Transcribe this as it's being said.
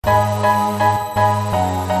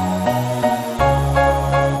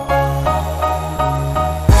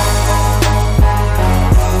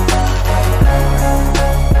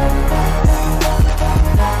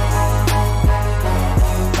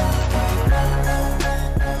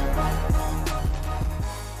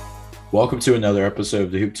Welcome to another episode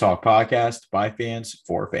of the Hoop Talk podcast by fans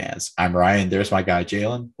for fans. I'm Ryan. There's my guy,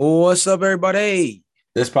 Jalen. What's up, everybody?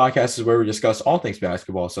 This podcast is where we discuss all things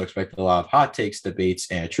basketball, so expect a lot of hot takes,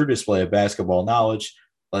 debates, and a true display of basketball knowledge.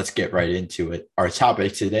 Let's get right into it. Our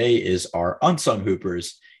topic today is our unsung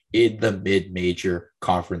hoopers in the mid-major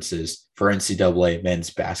conferences for NCAA men's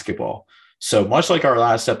basketball. So much like our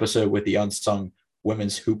last episode with the unsung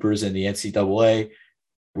women's hoopers in the NCAA,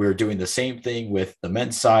 we're doing the same thing with the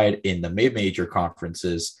men's side in the mid-major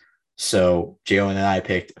conferences. So Jalen and I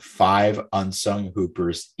picked 5 unsung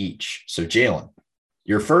hoopers each. So Jalen,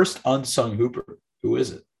 your first unsung hooper, who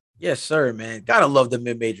is it? Yes, sir, man. Gotta love the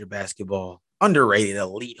mid-major basketball. Underrated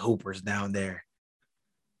elite hoopers down there.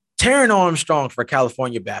 Taron Armstrong for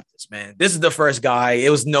California Baptist, man. This is the first guy. It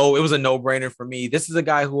was a no-brainer for me. This is a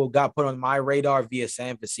guy who got put on my radar via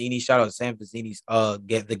Sam Vecini. Shout out to Sam Vecini's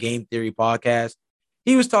Get the Game Theory podcast.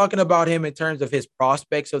 He was talking about him in terms of his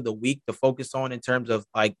prospects of the week to focus on in terms of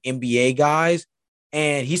like NBA guys.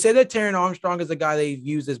 And he said that Taron Armstrong is a guy they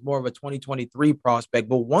views as more of a 2023 prospect.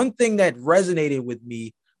 But one thing that resonated with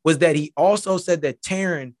me was that he also said that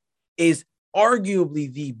Taron is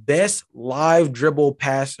arguably the best live dribble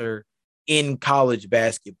passer in college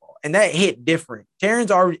basketball. And that hit different. Taron's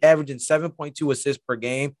already averaging 7.2 assists per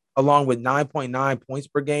game, along with 9.9 points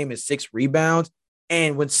per game and 6 rebounds.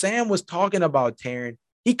 And when Sam was talking about Taron,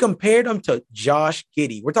 he compared him to Josh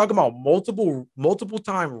Giddey. We're talking about multiple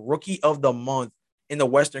time rookie of the month in the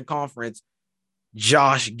Western Conference,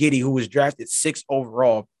 Josh Giddey, who was drafted 6th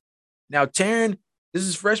overall. Now, Taron, this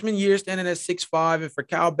is freshman year, standing at 6'5", and for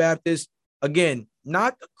Cal Baptist, again,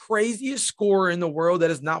 not the craziest scorer in the world.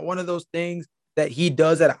 That is not one of those things that he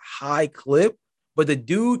does at a high clip, but the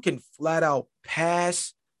dude can flat out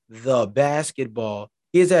pass the basketball.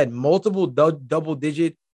 He has had multiple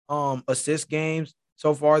double-digit assist games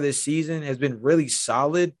so far this season, has been really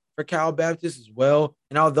solid for Cal Baptist as well.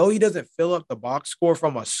 And although he doesn't fill up the box score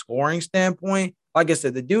from a scoring standpoint, like I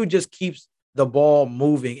said, the dude just keeps the ball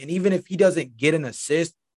moving. And even if he doesn't get an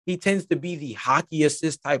assist, he tends to be the hockey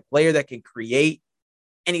assist type player that can create.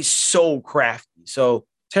 And he's so crafty. So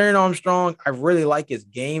Taron Armstrong, I really like his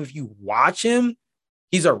game. If you watch him,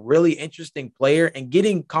 he's a really interesting player, and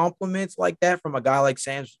getting compliments like that from a guy like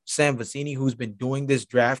Sam Vecini, who's been doing this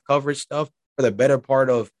draft coverage stuff for the better part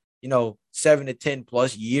of, 7 to 10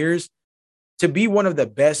 plus years, to be one of the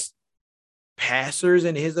best passers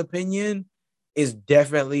in his opinion is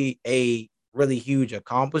definitely a really huge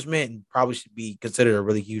accomplishment and probably should be considered a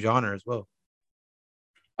really huge honor as well.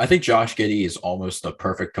 I think Josh Giddey is almost a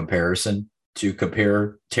perfect comparison to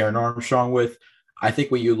compare Taron Armstrong with. I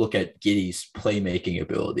think when you look at Giddey's playmaking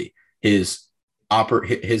ability, his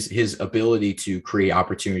ability to create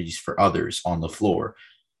opportunities for others on the floor,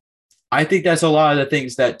 I think that's a lot of the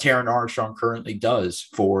things that Taron Armstrong currently does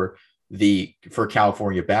for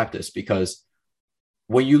California Baptist. Because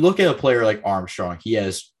when you look at a player like Armstrong, he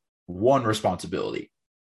has one responsibility: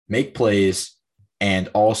 make plays, and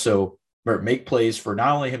also make plays for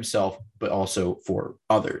not only himself but also for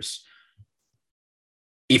others.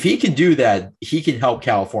 If he can do that, he can help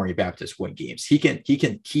California Baptist win games. He can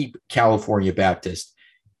keep California Baptist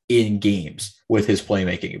in games with his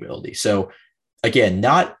playmaking ability. So again,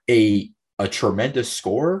 not a tremendous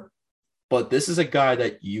scorer, but this is a guy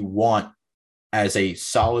that you want as a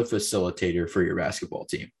solid facilitator for your basketball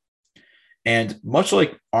team. And much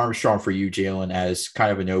like Armstrong for you, Jalen, as kind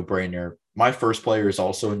of a no-brainer, my first player is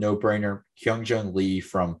also a no-brainer, Hyunjung Lee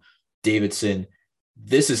from Davidson.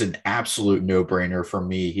 This is an absolute no-brainer for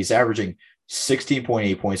me. He's averaging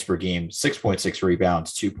 16.8 points per game, 6.6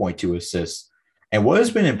 rebounds, 2.2 assists. And what has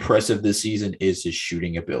been impressive this season is his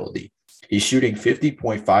shooting ability. He's shooting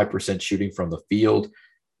 50.5% shooting from the field,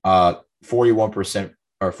 41%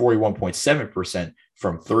 or 41.7%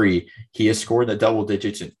 from three. He has scored in the double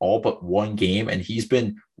digits in all but one game, and he's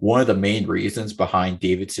been one of the main reasons behind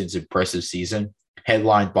Davidson's impressive season,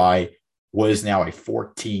 headlined by what is now a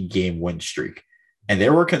 14-game win streak. And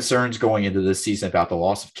there were concerns going into this season about the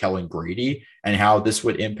loss of Kellen Grady and how this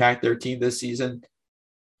would impact their team this season.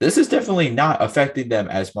 This is definitely not affecting them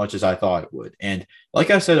as much as I thought it would. And like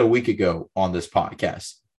I said a week ago on this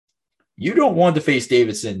podcast, you don't want to face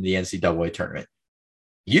Davidson in the NCAA tournament.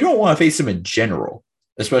 You don't want to face them in general,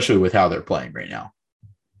 especially with how they're playing right now.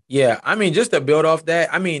 Yeah, I mean, just to build off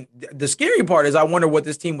that, I mean, the scary part is I wonder what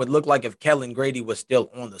this team would look like if Kellen Grady was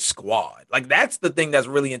still on the squad. Like, that's the thing that's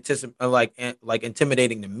really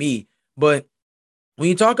intimidating to me. But when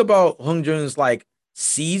you talk about Hyunjung's like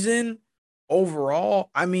season overall,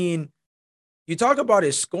 I mean, you talk about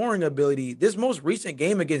his scoring ability. This most recent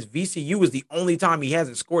game against VCU was the only time he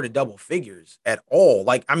hasn't scored a double figures at all.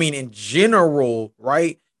 Like, I mean, in general,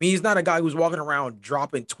 right? mean, he's not a guy who's walking around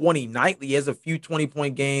dropping 20 nightly. He has a few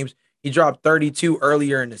 20-point games. He dropped 32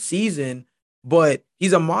 earlier in the season, but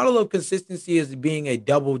he's a model of consistency as being a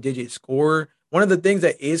double-digit scorer. One of the things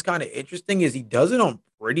that is kind of interesting is he does it on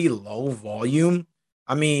pretty low volume.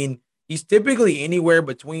 I mean, he's typically anywhere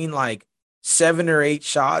between like 7 or 8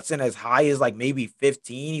 shots and as high as like maybe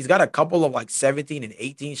 15. He's got a couple of like 17 and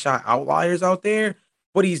 18 shot outliers out there,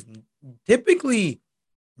 but he's typically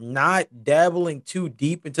not dabbling too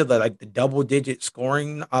deep into the double digit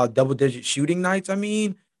scoring, double digit shooting nights. I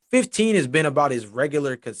mean, 15 has been about his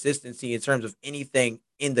regular consistency in terms of anything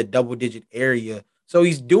in the double digit area. So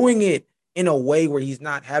he's doing it in a way where he's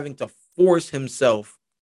not having to force himself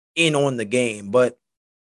in on the game. But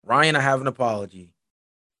Ryan, I have an apology.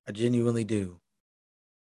 I genuinely do.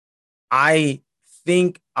 I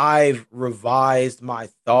think I've revised my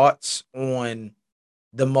thoughts on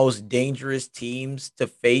the most dangerous teams to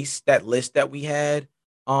face, that list that we had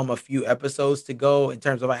a few episodes to go. In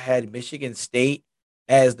terms of, I had Michigan State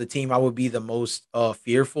as the team I would be the most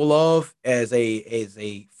fearful of as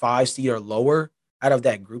a 5 seed or lower out of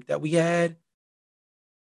that group that we had.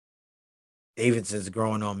 Davidson's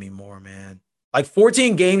growing on me more, man. Like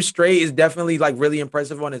 14 games straight is definitely like really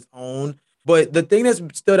impressive on its own. But the thing that's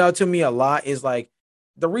stood out to me a lot is like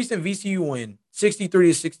the recent VCU win,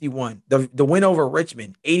 63-61. The win over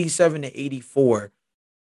Richmond, 87-84.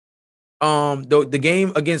 The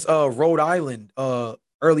game against Rhode Island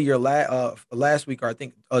earlier last week, or I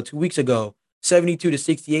think 2 weeks ago,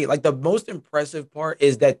 72-68. Like the most impressive part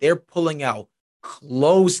is that they're pulling out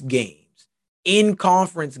close games in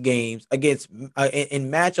conference games against in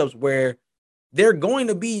matchups where they're going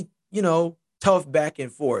to be, tough back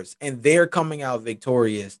and forth, and they're coming out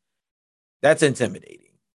victorious. That's intimidating.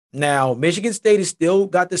 Now, Michigan State has still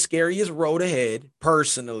got the scariest road ahead,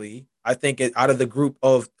 personally. I think out of the group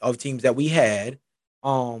of teams that we had,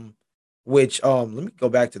 um, which let me go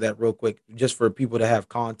back to that real quick, just for people to have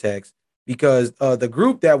context, because the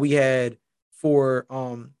group that we had for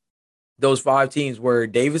those 5 teams were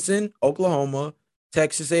Davidson, Oklahoma,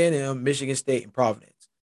 Texas A&M, Michigan State, and Providence.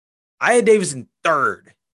 I had Davidson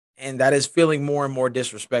third, and that is feeling more and more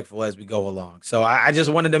disrespectful as we go along. So I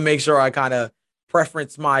just wanted to make sure I kind of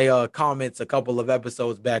preference my comments a couple of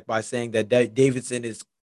episodes back by saying that Davidson is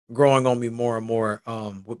growing on me more and more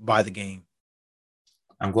by the game.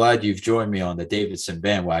 I'm glad you've joined me on the Davidson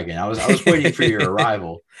bandwagon. I was waiting for your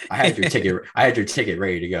arrival. I had your ticket. I had your ticket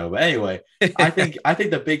ready to go. But anyway, I think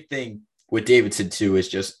the big thing with Davidson too is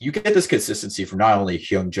just you get this consistency from not only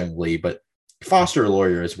Hyung Jung Lee but Foster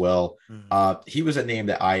Lawyer as well. He was a name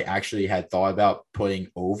that I actually had thought about putting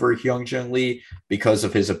over Hyung Jung Lee because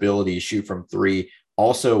of his ability to shoot from three.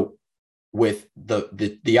 Also, with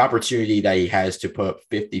the opportunity that he has to put up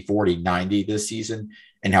 50, 40, 90 this season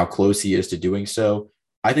and how close he is to doing so.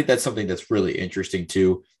 I think that's something that's really interesting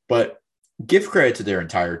too. But give credit to their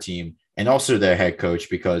entire team and also their head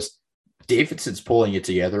coach because Davidson's pulling it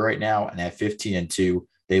together right now. And at 15-2,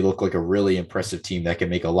 they look like a really impressive team that can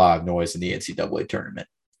make a lot of noise in the NCAA tournament.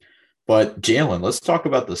 But Jalen, let's talk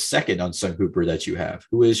about the second unsung hooper that you have.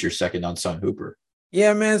 Who is your second unsung hooper?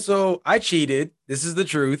 Yeah, man. So I cheated. This is the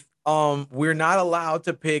truth. We're not allowed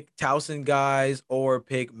to pick Towson guys or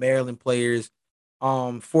pick Maryland players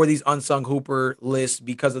for these unsung hooper lists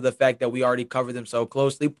because of the fact that we already covered them so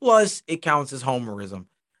closely. Plus, it counts as homerism.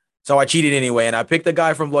 So I cheated anyway, and I picked a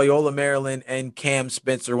guy from Loyola, Maryland, and Cam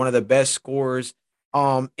Spencer, one of the best scorers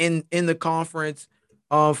in the conference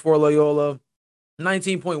for Loyola.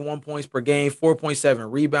 19.1 points per game,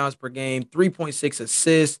 4.7 rebounds per game, 3.6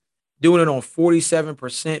 assists, doing it on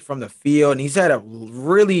 47% from the field. And he's had a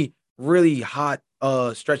really, really hot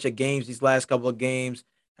stretch of games these last couple of games.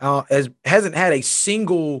 Hasn't had a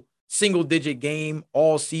single digit game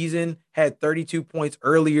all season. Had 32 points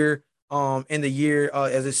earlier in the year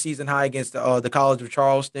as a season high against the College of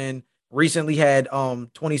Charleston. Recently had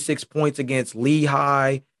 26 points against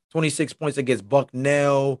Lehigh, 26 points against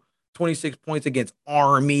Bucknell, 26 points against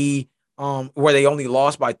Army, where they only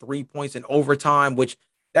lost by 3 points in overtime, which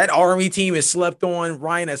that Army team is slept on.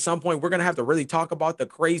 Ryan, at some point, we're going to have to really talk about the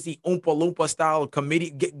crazy Oompa Loompa style committee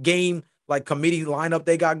game, like committee lineup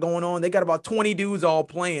they got going on. They got about 20 dudes all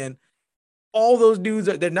playing. All those dudes,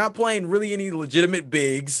 they're not playing really any legitimate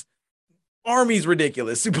bigs. Army's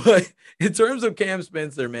ridiculous. But in terms of Cam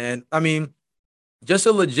Spencer, man, I mean, just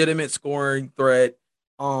a legitimate scoring threat.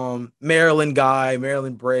 Maryland guy,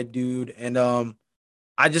 Maryland bred dude. And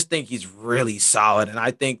I just think he's really solid. And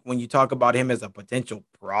I think when you talk about him as a potential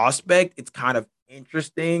prospect, it's kind of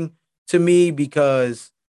interesting to me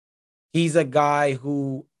because he's a guy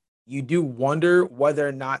who you do wonder whether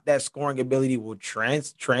or not that scoring ability will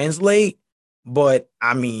translate. But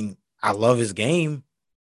I mean, I love his game.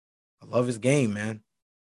 I love his game, man.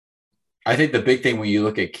 I think the big thing when you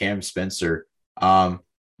look at Cam Spencer,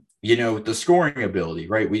 the scoring ability,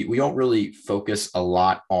 right? We don't really focus a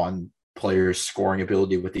lot on players' scoring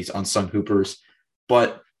ability with these unsung hoopers,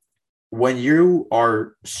 but when you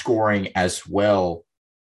are scoring as well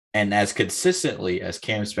and as consistently as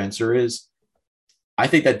Cam Spencer is, I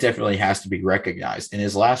think that definitely has to be recognized. In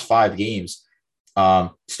his last 5 games,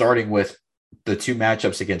 starting with the 2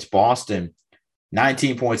 matchups against Boston,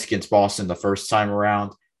 19 points against Boston the first time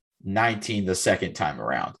around, 19 the second time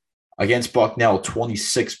around. Against Bucknell,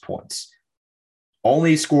 26 points.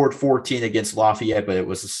 Only scored 14 against Lafayette, but it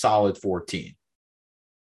was a solid 14.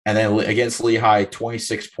 And then against Lehigh,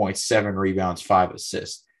 26 points, 7 rebounds, 5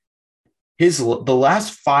 assists. The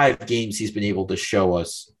last 5 games, he's been able to show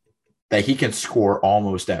us that he can score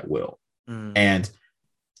almost at will. And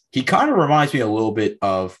he kind of reminds me a little bit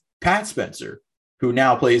of Pat Spencer, who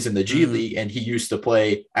now plays in the G League, and he used to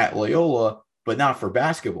play at Loyola, but not for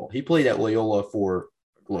basketball. He played at Loyola for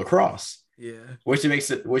lacrosse. Yeah. Which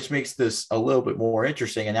makes this a little bit more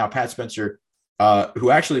interesting. And now Pat Spencer, who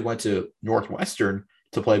actually went to Northwestern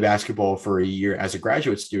to play basketball for a year as a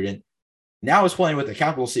graduate student, now is playing with the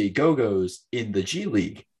Capital City Go-Go's in the G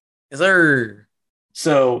League. Yes, sir.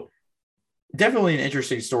 So definitely an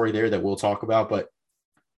interesting story there that we'll talk about. But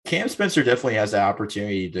Cam Spencer definitely has the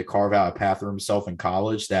opportunity to carve out a path for himself in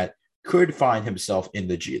college that could find himself in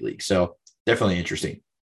the G League. So definitely interesting.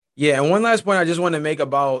 Yeah, and one last point I just want to make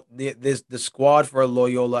about the squad for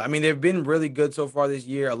Loyola. I mean, they've been really good so far this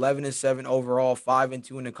year, 11-7 overall,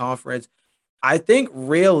 5-2 in the conference. I think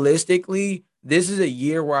realistically, this is a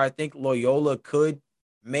year where I think Loyola could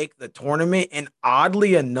make the tournament. And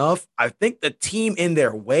oddly enough, I think the team in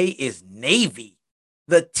their way is Navy.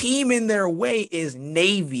 The team in their way is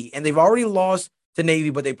Navy. And they've already lost to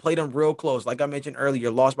Navy, but they played them real close. Like I mentioned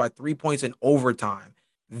earlier, lost by 3 points in overtime.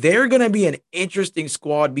 They're going to be an interesting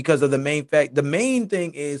squad because of the main fact. The main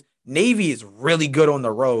thing is Navy is really good on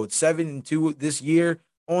the road, 7-2 this year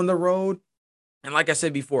on the road. And like I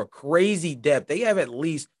said before, crazy depth. They have at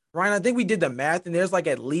least, Ryan, I think we did the math, and there's like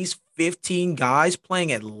at least 15 guys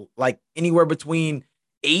playing at like anywhere between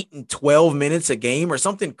 8 and 12 minutes a game or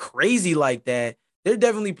something crazy like that. They're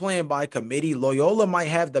definitely playing by committee. Loyola might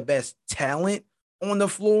have the best talent on the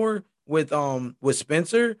floor with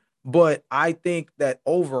Spencer, but I think that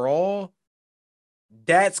overall,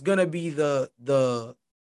 that's gonna be the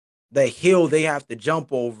hill they have to jump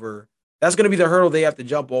over. That's going to be the hurdle they have to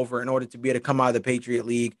jump over in order to be able to come out of the Patriot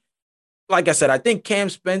League. Like I said, I think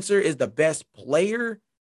Cam Spencer is the best player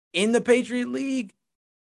in the Patriot League,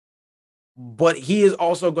 but he is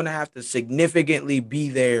also going to have to significantly be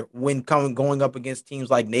there when going up against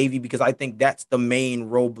teams like Navy, because I think that's the main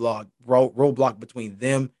roadblock between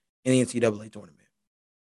them and the NCAA tournament.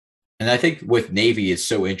 And I think with Navy is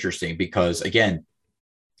so interesting because, again,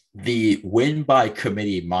 the win by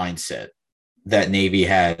committee mindset that Navy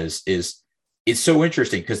has is it's so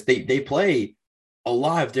interesting because they play a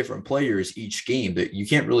lot of different players each game that you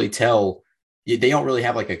can't really tell. They don't really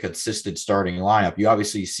have like a consistent starting lineup. You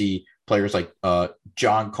obviously see players like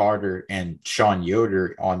John Carter and Sean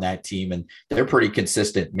Yoder on that team, and they're pretty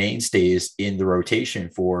consistent mainstays in the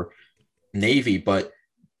rotation for Navy, but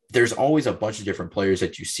there's always a bunch of different players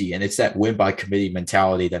that you see, and it's that win by committee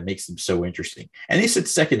mentality that makes them so interesting. And they sit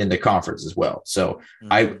second in the conference as well. So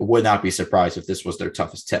I would not be surprised if this was their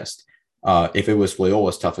toughest test. If it was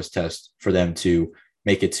Loyola's toughest test for them to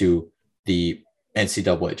make it to the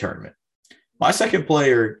NCAA tournament. My second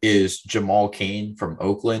player is Jamal Cain from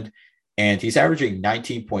Oakland, and he's averaging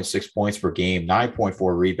 19.6 points per game,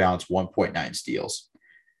 9.4 rebounds, 1.9 steals.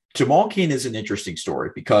 Jamal Cain is an interesting story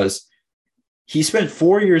because he spent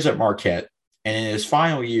 4 years at Marquette, and in his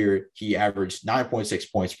final year, he averaged 9.6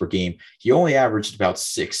 points per game. He only averaged about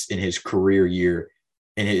 6 in his career year,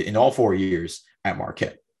 in all 4 years at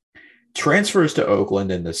Marquette. Transfers to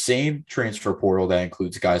Oakland in the same transfer portal that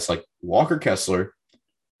includes guys like Walker Kessler,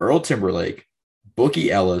 Earl Timberlake,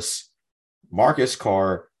 Bookie Ellis, Marcus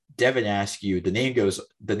Carr, Devin Askew. The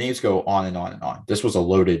names go on and on and on. This was a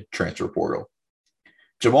loaded transfer portal.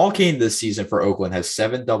 Jamal Cain this season for Oakland has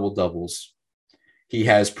 7 double-doubles. He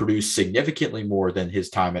has produced significantly more than his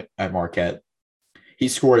time at Marquette. He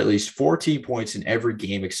scored at least 14 points in every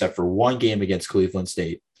game except for one game against Cleveland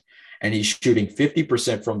State. And he's shooting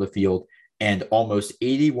 50% from the field and almost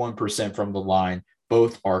 81% from the line.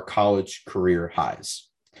 Both are college career highs.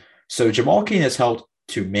 So Jamal Cain has helped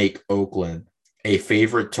to make Oakland a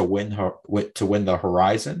favorite to win the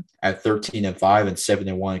Horizon at 13-5 and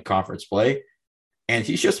 7-1 in conference play. And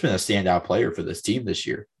he's just been a standout player for this team this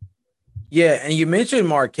year. Yeah, and you mentioned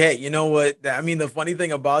Marquette. You know what? I mean, the funny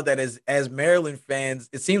thing about that is, as Maryland fans,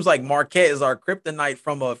 it seems like Marquette is our kryptonite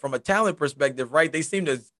from a talent perspective, right? They seem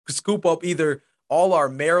to scoop up either all our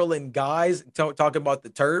Maryland guys, talking about the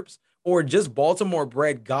Terps, or just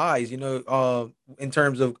Baltimore-bred guys. In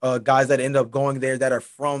terms of guys that end up going there that are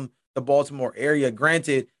from the Baltimore area.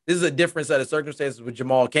 Granted, this is a different set of circumstances with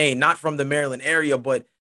Jamal Cain, not from the Maryland area, but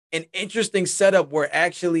an interesting setup where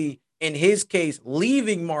actually, in his case,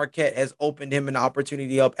 leaving Marquette has opened him an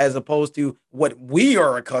opportunity up as opposed to what we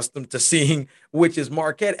are accustomed to seeing, which is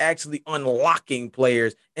Marquette actually unlocking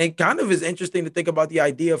players. And kind of is interesting to think about the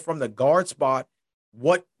idea from the guard spot,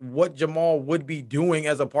 what Jamal would be doing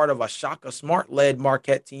as a part of a Shaka Smart led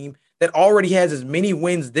Marquette team that already has as many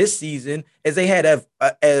wins this season as they had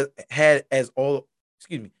as all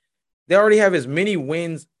excuse me, they already have as many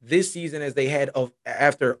wins this season as they had of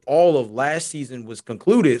after all of last season was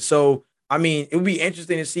concluded. So, I mean, it would be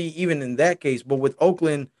interesting to see even in that case. But with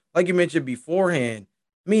Oakland, like you mentioned beforehand,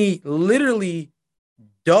 me literally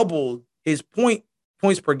doubled his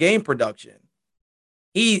points per game production.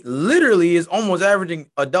 He literally is almost averaging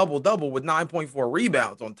a double double with 9.4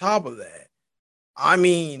 rebounds on top of that. I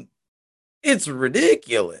mean, it's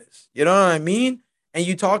ridiculous. You know what I mean? And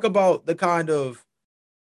you talk about the kind of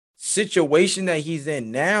situation that he's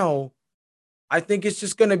in now, I think it's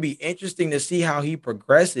just going to be interesting to see how he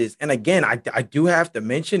progresses. And again, I do have to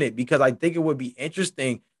mention it because I think it would be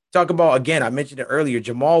interesting. Talk about, again, I mentioned it earlier,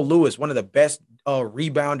 Jamal Lewis, one of the best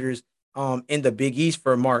rebounders in the Big East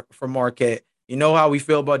for Marquette. You know how we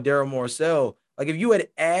feel about Daryl Morcell. Like if you had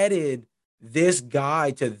added this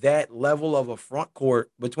guy to that level of a front court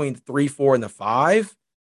between the 3, 4, and the 5,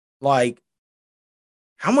 like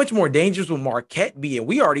how much more dangerous will Marquette be? And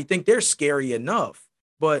we already think they're scary enough.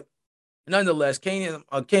 But nonetheless,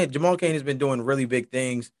 Jamal Cain has been doing really big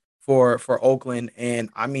things for Oakland, and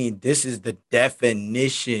I mean, this is the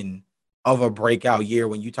definition of a breakout year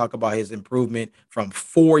when you talk about his improvement from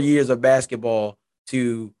 4 years of basketball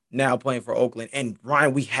to now playing for Oakland. And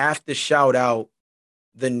Ryan, we have to shout out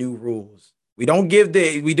the new rules. We don't give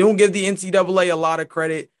the NCAA a lot of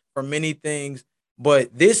credit for many things, but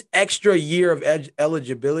this extra year of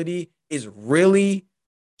eligibility is really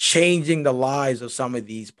changing the lives of some of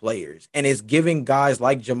these players. And it's giving guys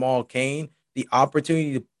like Jamal Cain the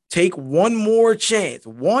opportunity to take one more chance,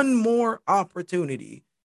 one more opportunity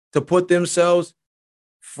to put themselves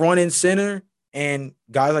front and center. And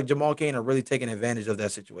guys like Jamal Cain are really taking advantage of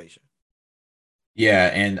that situation. Yeah,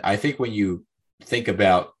 and I think when you think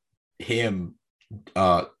about him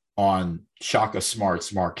on Shaka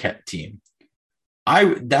Smart's Marquette team,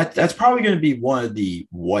 that's probably going to be one of the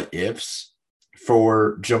what ifs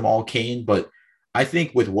for Jamal Cain. But I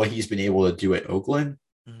think with what he's been able to do at Oakland,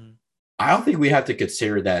 Mhm. I don't think we have to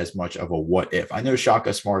consider that as much of a what if. I know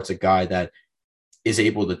Shaka Smart's a guy that is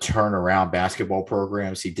able to turn around basketball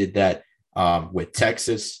programs. He did that with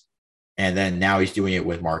Texas, and then now he's doing it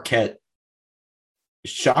with Marquette.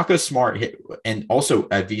 Shaka Smart hit, and also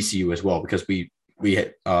at VCU as well, because we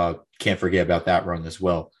can't forget about that run as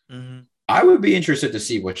well. Mhm. I would be interested to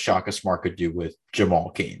see what Shaka Smart could do with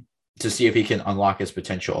Jamal Cain to see if he can unlock his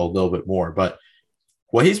potential a little bit more. But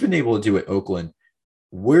what he's been able to do at Oakland,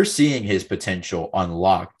 we're seeing his potential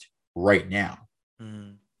unlocked right now.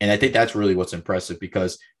 Mhm. And I think that's really what's impressive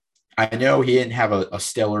because I know he didn't have a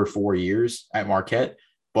stellar 4 years at Marquette,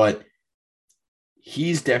 but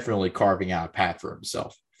he's definitely carving out a path for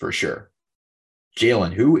himself for sure.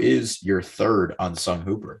 Jalen, who is your third unsung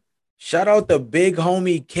hooper? Shout out the big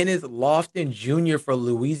homie Kenneth Lofton Jr. for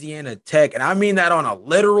Louisiana Tech. And I mean that on a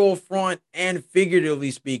literal front and figuratively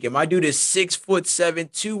speaking. My dude is 6'7",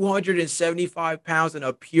 275 pounds, and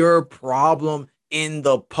a pure problem in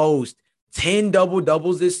the post. 10 double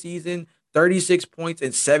doubles this season, 36 points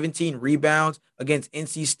and 17 rebounds against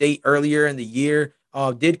NC State earlier in the year.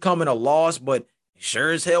 Did come in a loss, but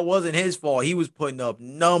sure as hell wasn't his fault. He was putting up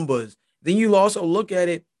numbers. Then you also look at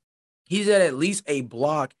it, he's at least a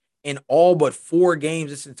block in all but 4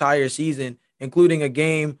 games this entire season, including a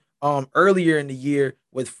game earlier in the year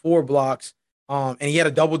with 4 blocks. And he had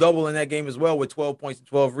a double double in that game as well with 12 points and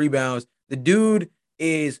 12 rebounds. The dude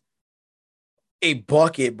is a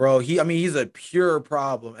bucket, bro. He's a pure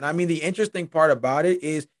problem. And I mean, the interesting part about it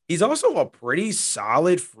is he's also a pretty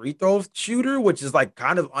solid free throw shooter, which is like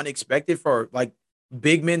kind of unexpected for like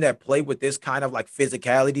big men that play with this kind of like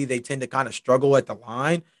physicality. They tend to kind of struggle at the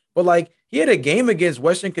line. But like he had a game against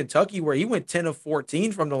Western Kentucky where he went 10 of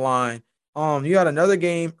 14 from the line. You had another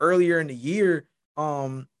game earlier in the year.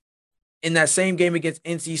 In that same game against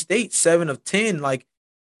NC State, 7 of 10. Like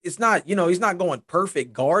it's not, he's not going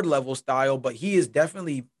perfect guard level style, but he is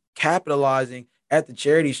definitely capitalizing at the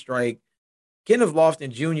charity strike. Kenneth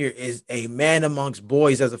Lofton Jr. is a man amongst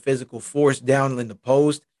boys as a physical force down in the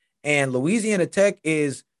post. And Louisiana Tech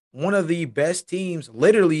is one of the best teams,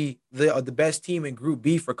 literally the best team in Group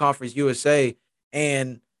B for Conference USA.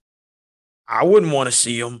 And I wouldn't want to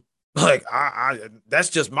see them. Like, that's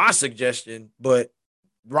just my suggestion. But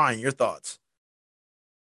Ryan, your thoughts?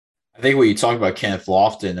 I think when you talk about Kenneth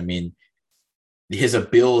Lofton, I mean, his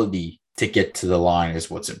ability to get to the line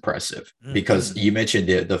is what's impressive because you mentioned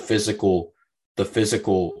the physical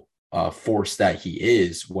force that he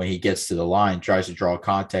is when he gets to the line, tries to draw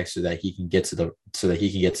contact so that he can get to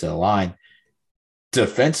the line.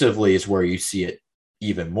 Defensively is where you see it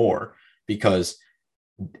even more because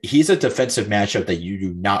he's a defensive matchup that you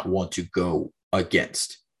do not want to go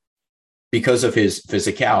against because of his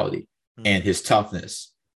physicality and his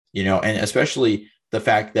toughness, and especially the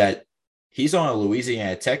fact that he's on a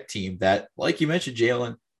Louisiana Tech team that, like you mentioned,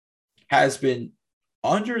 Jalen, has been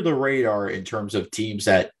under the radar in terms of teams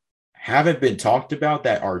that haven't been talked about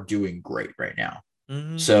that are doing great right now.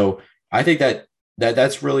 Mm-hmm. So I think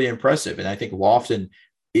that's really impressive. And I think Lofton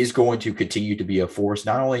is going to continue to be a force,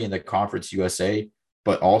 not only in the Conference USA,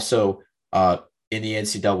 but also in the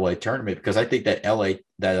NCAA tournament, because I think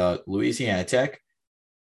that Louisiana Tech,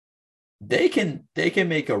 they can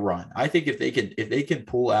make a run. I think if they can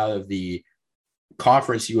pull out of the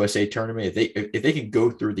Conference USA tournament, if they can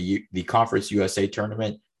go through the Conference USA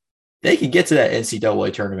tournament, they can get to that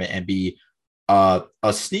NCAA tournament and be a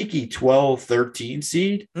sneaky 12-13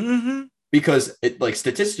 seed. Mm-hmm. Because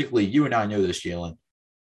statistically, you and I know this, Jalen.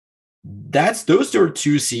 Those are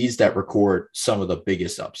two seeds that record some of the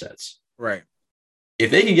biggest upsets. Right. If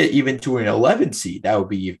they can get even to an 11 seed,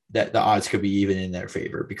 that the odds could be even in their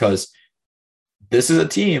favor because this is a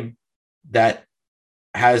team that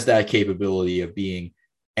has that capability of being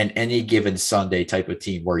an any given Sunday type of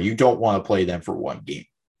team where you don't want to play them for one game.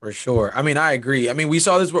 For sure. I mean, I agree. I mean, we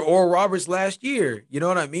saw this with Oral Roberts last year. You know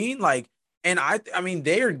what I mean?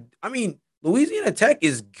 Louisiana Tech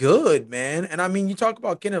is good, man. And I mean, you talk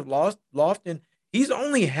about Kenneth Lofton.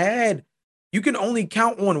 You can only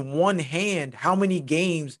count on one hand how many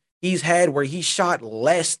games he's had where he shot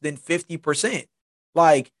less than 50%.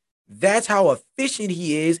 Like, that's how efficient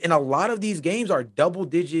he is. And a lot of these games are double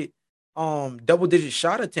digit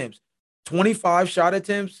shot attempts. 25 shot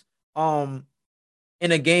attempts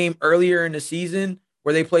in a game earlier in the season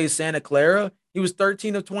where they played Santa Clara. He was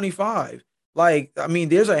 13 of 25. Like, I mean,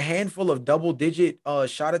 there's a handful of double-digit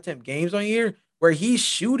shot attempt games on here where he's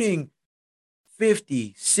shooting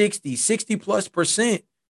 50, 60+ %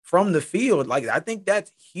 from the field. Like, I think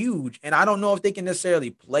that's huge. And I don't know if they can necessarily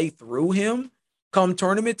play through him come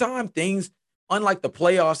tournament time. Things, unlike the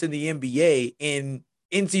playoffs in the NBA, in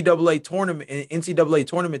NCAA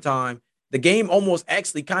tournament time, the game almost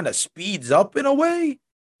actually kind of speeds up in a way.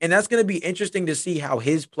 And that's going to be interesting to see how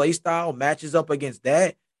his play style matches up against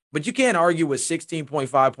that. But you can't argue with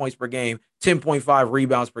 16.5 points per game, 10.5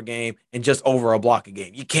 rebounds per game, and just over a block a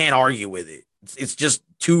game. You can't argue with it. It's just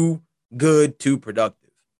too good, too productive.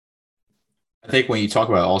 I think when you talk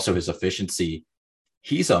about also his efficiency,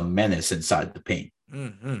 he's a menace inside the paint.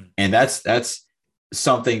 Mm-hmm. And that's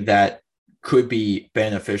something that could be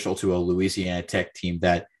beneficial to a Louisiana Tech team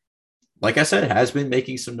that, like I said, has been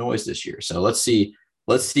making some noise this year. So let's see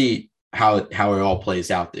how it all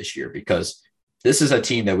plays out this year, because this is a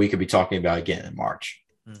team that we could be talking about again in March.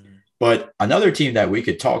 Mm-hmm. But another team that we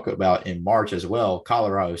could talk about in March as well,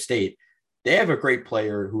 Colorado State, they have a great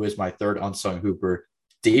player who is my third unsung hooper,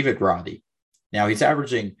 David Roddy. Now he's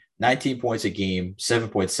averaging 19 points a game,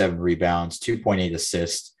 7.7 rebounds, 2.8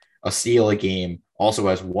 assists, a steal a game, also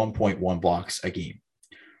has 1.1 blocks a game.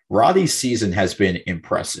 Roddy's season has been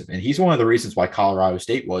impressive, and he's one of the reasons why Colorado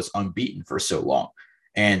State was unbeaten for so long,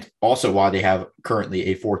 and also why they have currently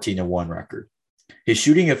a 14-1 record. His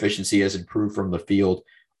shooting efficiency has improved from the field,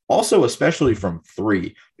 also especially from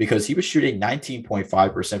three, because he was shooting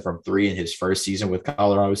 19.5% from three in his first season with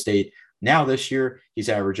Colorado State. Now this year, he's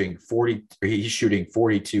shooting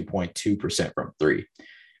 42.2% from three.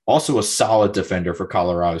 Also a solid defender for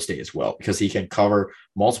Colorado State as well, because he can cover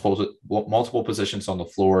multiple positions on the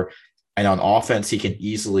floor, and on offense, he can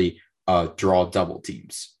easily draw double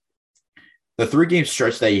teams. The 3-game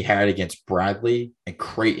stretch that he had against Bradley and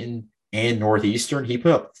Creighton and Northeastern, he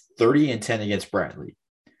put up 30 and 10 against Bradley,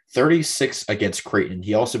 36 against Creighton.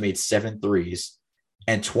 He also made 7 threes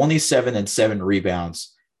and 27 and 7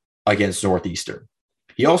 rebounds against Northeastern.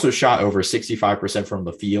 He also shot over 65% from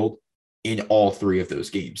the field in all 3 of those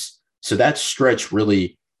games. So that stretch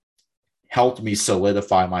really helped me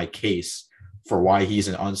solidify my case for why he's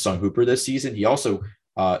an unsung hooper this season. He also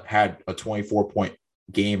had a 24-point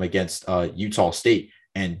game against Utah State,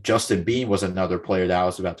 And Justin Bean was another player that I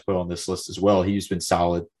was about to put on this list as well. He's been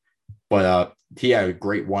solid, but he had a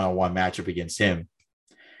great one-on-one matchup against him.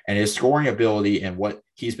 And his scoring ability and what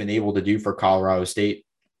he's been able to do for Colorado State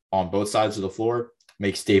on both sides of the floor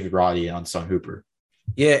makes David Roddy an unsung hooper.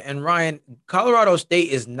 Yeah, and Ryan, Colorado State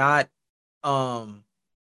is not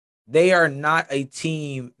they are not a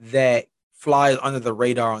team that flies under the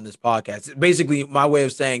radar on this podcast. Basically, my way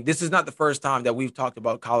of saying this is not the first time that we've talked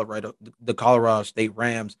about the Colorado State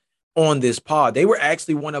Rams on this pod. They were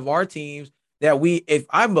actually one of our teams that if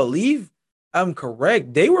I believe I'm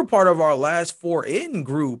correct, they were part of our last 4-in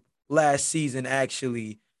group last season,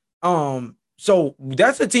 actually. So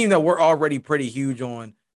that's a team that we're already pretty huge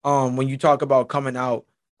on. When you talk about coming out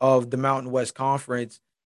of the Mountain West Conference.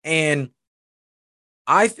 And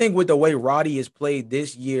I think with the way Roddy has played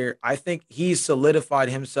this year, I think he's solidified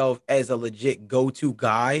himself as a legit go-to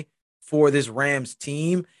guy for this Rams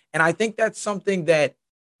team. And I think that's something that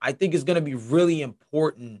I think is going to be really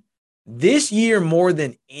important this year more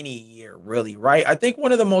than any year, really, right? I think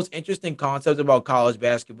one of the most interesting concepts about college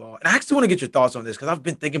basketball, and I actually want to get your thoughts on this because I've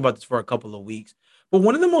been thinking about this for a couple of weeks, but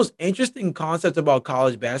one of the most interesting concepts about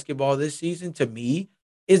college basketball this season to me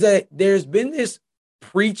is that there's been this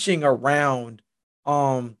preaching around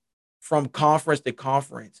from conference to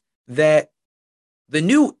conference that the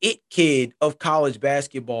new it kid of college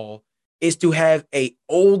basketball is to have a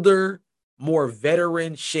older, more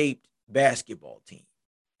veteran shaped basketball team.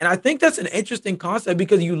 And I think that's an interesting concept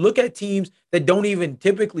because you look at teams that don't even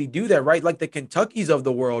typically do that, right? Like the Kentuckys of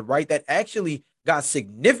the world, right? That actually got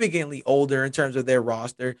significantly older in terms of their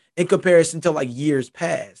roster in comparison to like years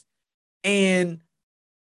past. And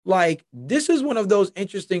like, this is one of those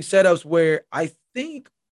interesting setups where I think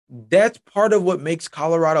that's part of what makes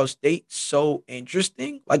Colorado State so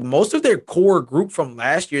interesting. Like, most of their core group from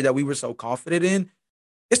last year that we were so confident in,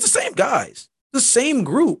 it's the same guys, the same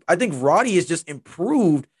group. I think Roddy is just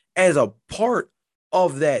improved as a part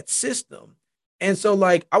of that system. And so,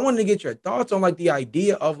 like, I wanted to get your thoughts on like the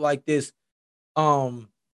idea of like this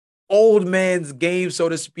old man's game, so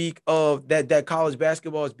to speak, of that college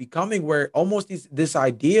basketball is becoming, where almost this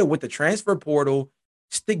idea with the transfer portal,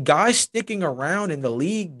 guys sticking around in the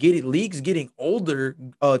leagues getting older,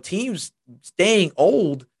 teams staying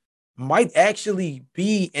old might actually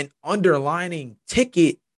be an underlining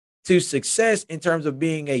ticket to success in terms of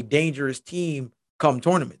being a dangerous team come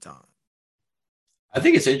tournament time. I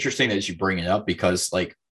think it's interesting that you bring it up because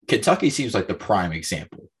like Kentucky seems like the prime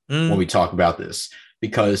example when we talk about this,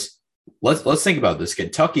 because let's think about this.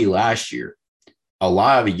 Kentucky last year, a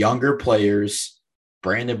lot of younger players,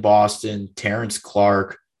 Brandon Boston, Terrence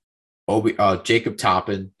Clark, Jacob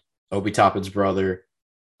Toppin, Obi Toppin's brother.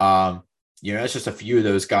 That's just a few of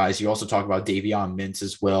those guys. You also talk about Davion Mintz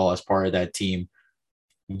as well as part of that team.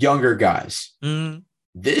 Younger guys.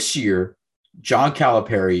 This year, John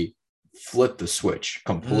Calipari flipped the switch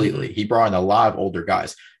completely. He brought in a lot of older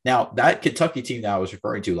guys. Now, that Kentucky team that I was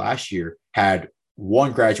referring to last year had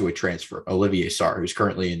one graduate transfer, Olivier Sarr, who's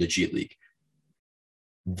currently in the G League.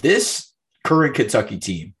 This current Kentucky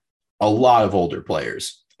team, a lot of older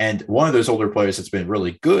players. And one of those older players that's been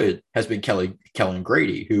really good has been Kellen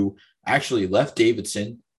Grady, who actually left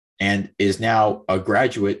Davidson and is now a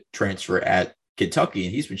graduate transfer at Kentucky.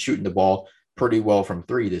 And he's been shooting the ball pretty well from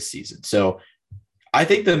three this season. So I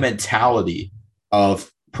think the mentality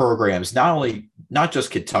of programs, not just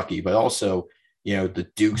Kentucky, but also, the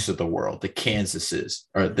Dukes of the world, the Kansases,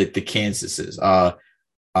 or the Kansases,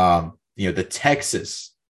 the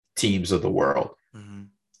Texas teams of the world.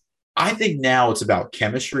 I think now it's about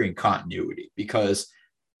chemistry and continuity, because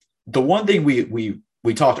the one thing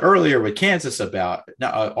we talked earlier with Kansas about,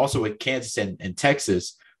 also with Kansas and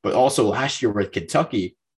Texas, but also last year with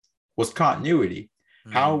Kentucky, was continuity.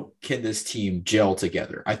 How can this team gel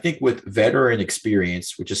together? I think with veteran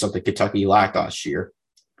experience, which is something Kentucky lacked last year,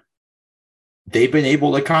 they've been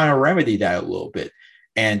able to kind of remedy that a little bit.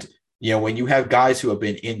 And, when you have guys who have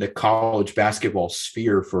been in the college basketball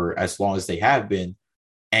sphere for as long as they have been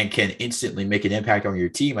and can instantly make an impact on your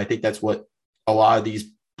team, I think that's what a lot of these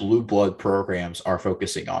blue blood programs are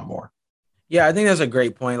focusing on more. Yeah, I think that's a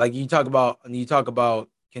great point. Like you talk about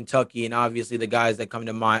Kentucky, and obviously the guys that come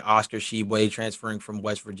to mind, Oscar Tshiebwe transferring from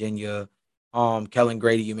West Virginia, Kellen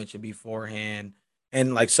Grady you mentioned beforehand,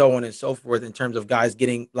 and like so on and so forth, in terms of guys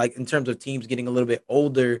getting, like, in terms of teams getting a little bit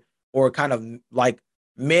older, or kind of like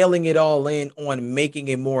mailing it all in on making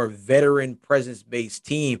a more veteran presence based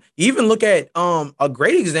team. You even look at a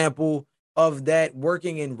great example of that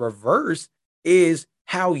working in reverse is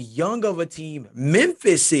how young of a team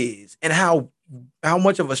Memphis is and how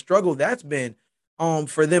much of a struggle that's been.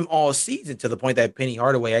 for them all season, to the point that Penny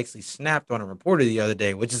Hardaway actually snapped on a reporter the other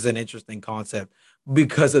day, which is an interesting concept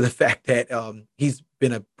because of the fact that he's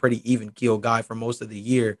been a pretty even keel guy for most of the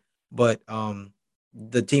year, but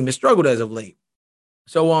the team has struggled as of late.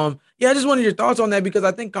 So yeah, I just wanted your thoughts on that because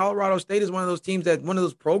I think Colorado State is one of those teams that one of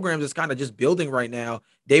those programs that's kind of just building right now.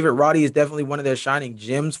 David Roddy is definitely one of their shining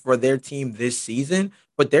gems for their team this season,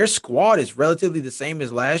 but their squad is relatively the same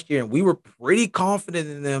as last year, and we were pretty confident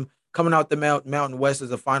in them coming out the Mountain West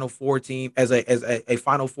as a Final Four team, as a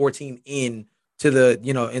Final Four team in to the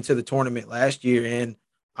into the tournament last year. And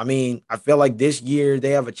I mean, I feel like this year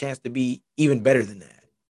they have a chance to be even better than that.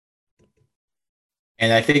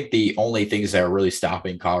 And I think the only things that are really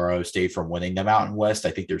stopping Colorado State from winning the Mountain West, I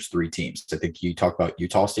think there's three teams. I think you talk about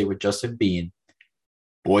Utah State with Justin Bean.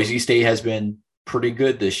 Boise State has been pretty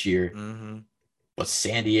good this year, but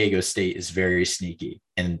San Diego State is very sneaky.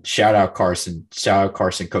 And shout out Carson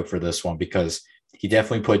Cook for this one because he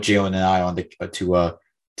definitely put Jalen and I on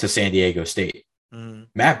to San Diego State.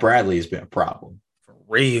 Matt Bradley has been a problem for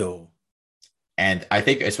real, and I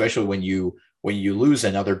think especially when you lose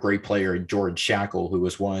another great player in Jordan Shackle, who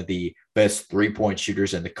was one of the best 3-point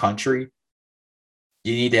shooters in the country,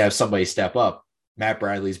 you need to have somebody step up. Matt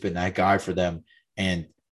Bradley's been that guy for them. And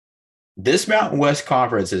this Mountain West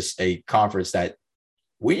Conference is a conference that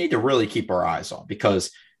we need to really keep our eyes on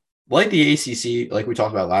because like the ACC, like we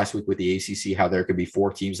talked about last week with the ACC, how there could be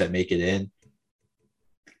 4 teams that make it in.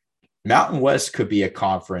 Mountain West could be a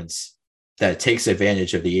conference that takes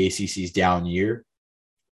advantage of the ACC's down year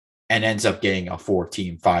and ends up getting a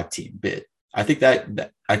 4-team, 5-team bid. I think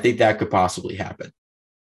that could possibly happen.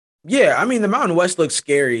 Yeah, I mean the Mountain West looks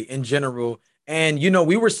scary in general, and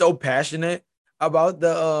we were so passionate about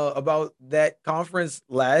the about that conference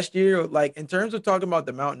last year. Like in terms of talking about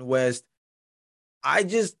the Mountain West,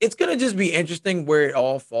 it's gonna just be interesting where it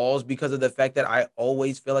all falls because of the fact that I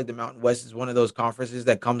always feel like the Mountain West is one of those conferences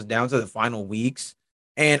that comes down to the final weeks,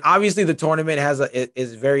 and obviously the tournament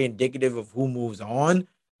is very indicative of who moves on,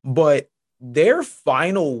 but their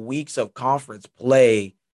final weeks of conference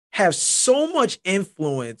play have so much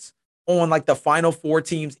influence on like the final 4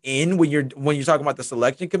 teams in when you're talking about the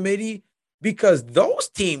selection committee because those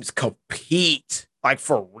teams compete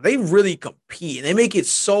they really compete and they make it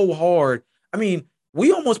so hard. I mean,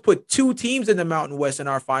 we almost put 2 teams in the Mountain West in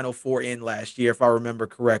our Final Four in last year, if I remember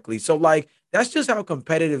correctly. So, like, that's just how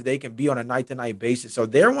competitive they can be on a night-to-night basis. So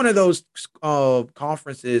they're one of those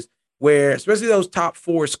conferences where, especially those top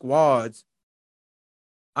 4 squads,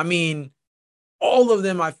 I mean, all of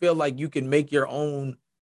them, I feel like you can make your own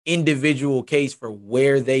individual case for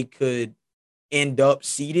where they could end up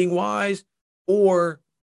seating-wise or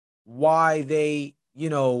why they,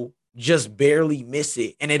 just barely miss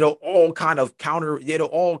it. And it'll all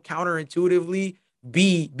counterintuitively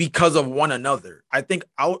be because of one another. I think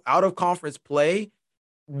out of conference play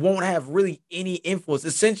won't have really any influence.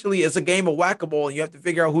 Essentially, it's a game of whack-a-mole, and you have to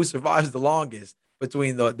figure out who survives the longest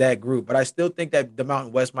between that group. But I still think that the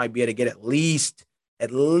Mountain West might be able to get at least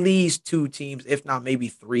 2 teams, if not maybe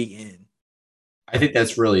 3 in. I think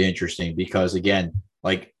that's really interesting because, again,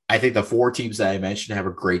 like I think the 4 teams that I mentioned have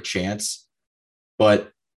a great chance,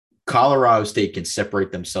 but Colorado State can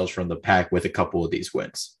separate themselves from the pack with a couple of these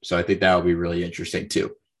wins. So I think that will be really interesting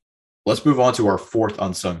too. Let's move on to our 4th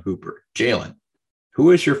unsung hooper. Jalen,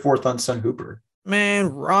 who is your 4th unsung hooper?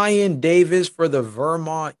 Man, Ryan Davis for the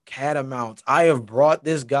Vermont Catamounts. I have brought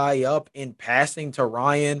this guy up in passing to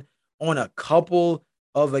Ryan on a couple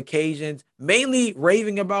of occasions, mainly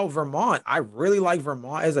raving about Vermont. I really like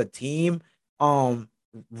Vermont as a team.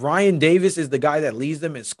 Ryan Davis is the guy that leads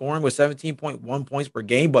them in scoring with 17.1 points per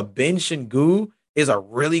game, but Ben Shingu is a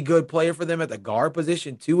really good player for them at the guard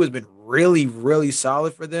position too, has been really, really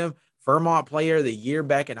solid for them. Vermont player of the year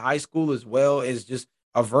back in high school as well, is just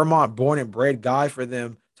a Vermont born and bred guy for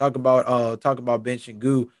them. Talk about Ben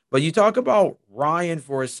Shingu. But you talk about Ryan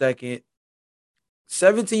for a second.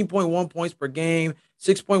 17.1 points per game,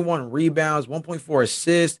 6.1 rebounds, 1.4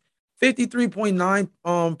 assists,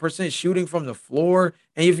 53.9% shooting from the floor.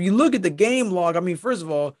 And if you look at the game log, I mean, first of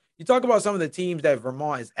all, you talk about some of the teams that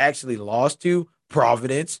Vermont has actually lost to.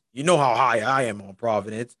 Providence. You know how high I am on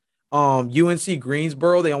Providence. UNC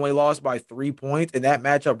Greensboro, they only lost by 3 points. In that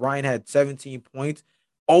matchup, Ryan had 17 points.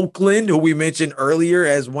 Oakland, who we mentioned earlier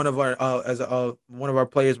as one of our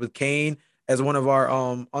players with Kane, as one of our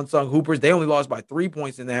unsung hoopers, they only lost by 3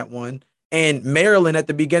 points in that one. And Maryland at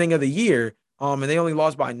the beginning of the year, and they only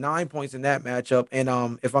lost by 9 points in that matchup.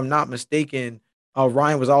 And if I'm not mistaken,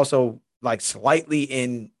 Ryan was also like slightly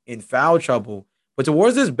in foul trouble. But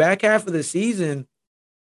towards this back half of the season,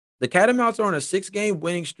 the Catamounts are on a 6-game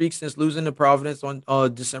winning streak since losing to Providence on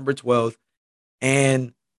December 12th.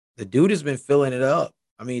 And the dude has been filling it up.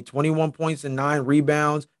 I mean, 21 points and 9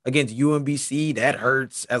 rebounds against UMBC. That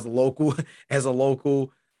hurts as a local, as a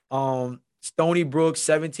local. Stony Brook,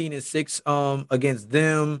 17 and 6 against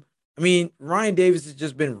them. I mean, Ryan Davis has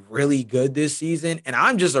just been really good this season. And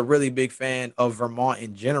I'm just a really big fan of Vermont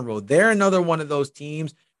in general. They're another one of those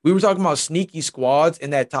teams. We were talking about sneaky squads in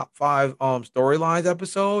that top five storylines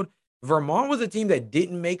episode. Vermont was a team that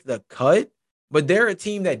didn't make the cut, but they're a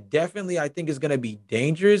team that definitely I think is going to be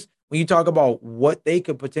dangerous when you talk about what they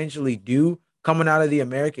could potentially do coming out of the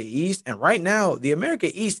America East. And right now, the America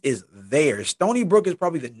East is there. Stony Brook is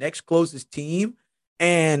probably the next closest team.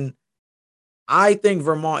 And I think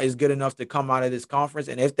Vermont is good enough to come out of this conference.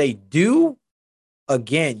 And if they do,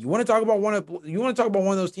 again, you want to talk about one of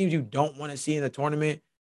those teams you don't want to see in the tournament.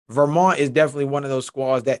 Vermont is definitely one of those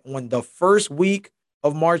squads that when the first week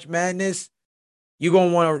of March Madness, you're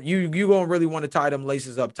gonna really want to tie them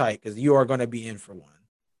laces up tight because you are gonna be in for one.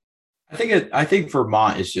 I think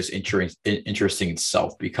Vermont is just interesting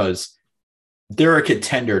itself because they're a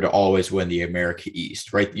contender to always win the America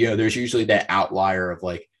East, right? You know, there's usually that outlier of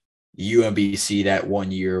like UMBC that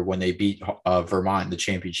one year when they beat Vermont in the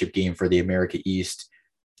championship game for the America East.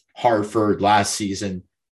 Hartford last season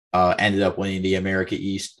ended up winning the America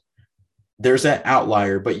East. There's that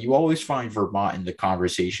outlier, but you always find Vermont in the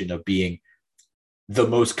conversation of being the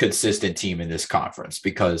most consistent team in this conference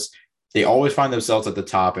because they always find themselves at the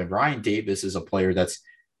top. And Ryan Davis is a player that's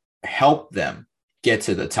helped them get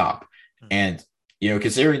to the top. And, you know,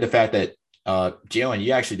 considering the fact that Jalen,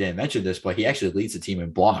 you actually didn't mention this, but he actually leads the team in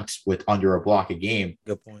blocks with under a block a game.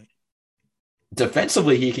 Good point.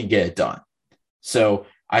 Defensively, he can get it done. So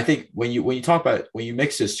I think when you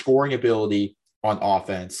mix his scoring ability on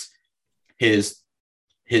offense, his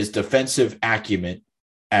defensive acumen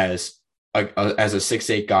as a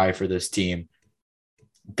 6'8" guy for this team,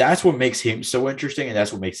 that's what makes him so interesting, and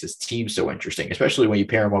that's what makes this team so interesting, especially when you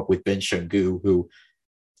pair him up with Ben Shungu, who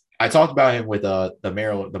I talked about him with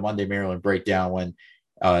the Monday Maryland breakdown when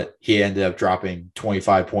he ended up dropping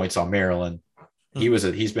 25 points on Maryland.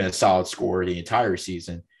 He's been a solid scorer the entire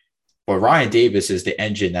season, but Ryan Davis is the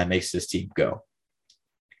engine that makes this team go.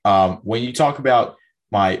 When you talk about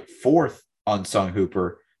my fourth unsung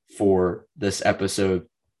hooper for this episode,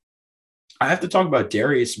 I have to talk about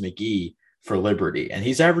Darius McGee for Liberty, and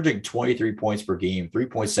he's averaging 23 points per game,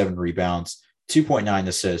 3.7 rebounds, 2.9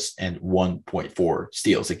 assists, and 1.4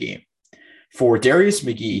 steals a game. For Darius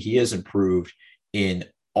McGee, he has improved in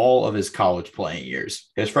all of his college playing years.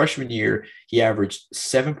 His freshman year, he averaged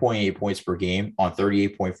 7.8 points per game on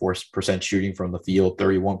 38.4% shooting from the field,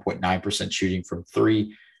 31.9% shooting from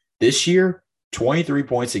three. This year, 23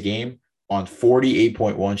 points a game on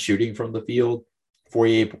 48.1 shooting from the field,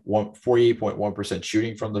 48.1%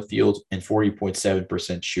 shooting from the field, and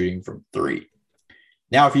 40.7% shooting from three.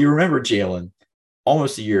 Now, if you remember, Jalen,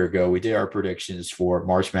 almost a year ago, we did our predictions for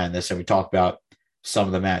March Madness, and we talked about some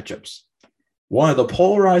of the matchups. One of the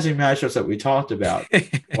polarizing matchups that we talked about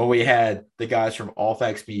when we had the guys from All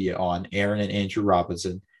Facts Media on, Aaron and Andrew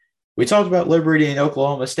Robinson, we talked about Liberty and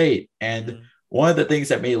Oklahoma State. And one of the things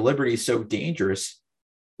that made Liberty so dangerous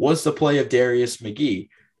was the play of Darius McGee.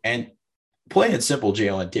 And plain and simple,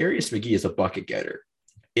 Jalen, Darius McGee is a bucket getter.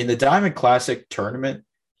 In the Diamond Classic tournament,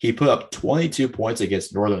 he put up 22 points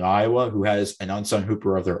against Northern Iowa, who has an unsung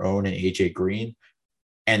hooper of their own in AJ Green,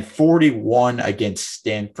 and 41 against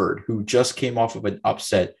Stanford, who just came off of an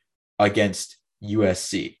upset against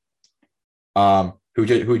USC,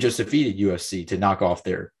 who just defeated USC to knock off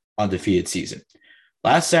their undefeated season.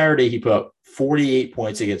 Last Saturday, he put up 48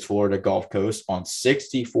 points against Florida Gulf Coast on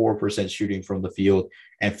 64% shooting from the field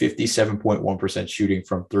and 57.1% shooting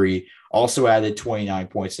from three. Also added 29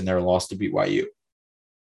 points in their loss to BYU.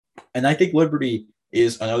 And I think Liberty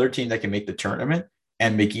is another team that can make the tournament,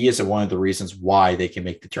 and McGee is one of the reasons why they can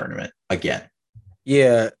make the tournament again.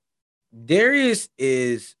 Yeah, Darius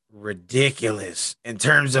is ridiculous in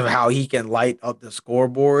terms of how he can light up the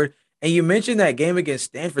scoreboard. And you mentioned that game against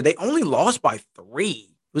Stanford. They only lost by 3. It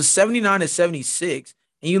was 79-76.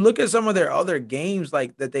 And you look at some of their other games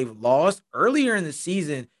like that they've lost earlier in the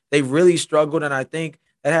season, they really struggled. And I think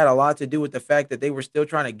that had a lot to do with the fact that they were still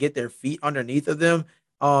trying to get their feet underneath of them.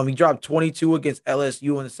 He dropped 22 against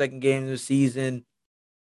LSU in the second game of the season.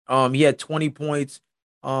 He had 20 points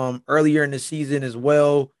earlier in the season as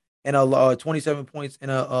well, and 27 points in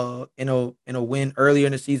a win earlier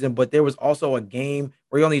in the season. But there was also a game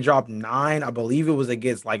where he only dropped 9. I believe it was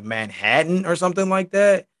against like Manhattan or something like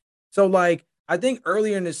that. So like I think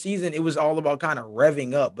earlier in the season it was all about kind of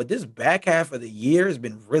revving up, but this back half of the year has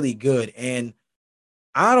been really good. And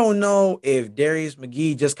I don't know if Darius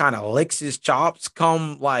McGee just kind of licks his chops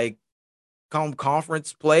come like come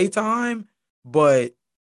conference play time. But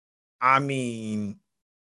I mean,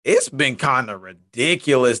 it's been kind of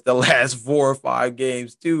ridiculous the last 4 or 5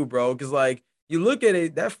 games too, bro. Because like you look at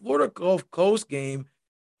it, that Florida Gulf Coast game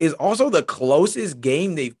is also the closest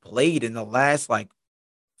game they've played in the last like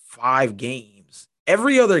 5 games.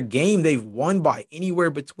 Every other game they've won by anywhere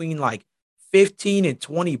between like 15 and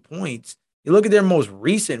 20 points. You look at their most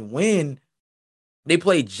recent win, they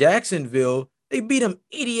played Jacksonville. They beat them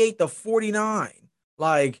 88-49.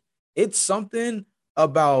 Like, it's something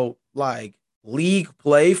about like league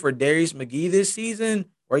play for Darius McGee this season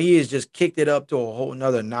where he has just kicked it up to a whole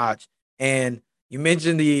nother notch. And you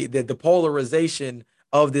mentioned the polarization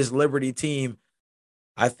of this Liberty team.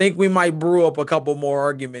 I think we might brew up a couple more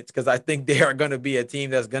arguments because I think they are going to be a team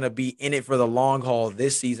that's going to be in it for the long haul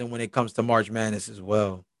this season when it comes to March Madness as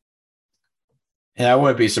well. And I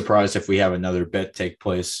wouldn't be surprised if we have another bet take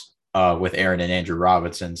place with Aaron and Andrew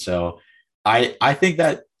Robinson. So I think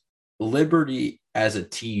that Liberty as a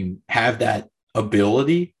team have that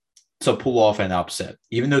ability to pull off an upset,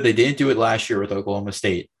 even though they didn't do it last year with Oklahoma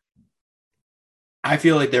State. I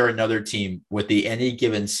feel like they're another team with the any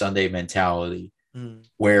given Sunday mentality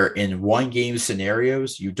where in one game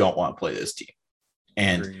scenarios, you don't want to play this team.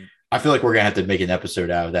 And Agreed. I feel like we're going to have to make an episode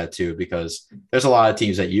out of that too, because there's a lot of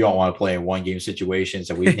teams that you don't want to play in one game situations.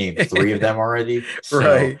 And we've named 3 of them already. So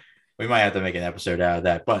Right. we might have to make an episode out of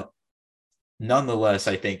that. But nonetheless,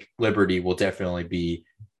 I think Liberty will definitely be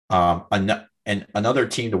another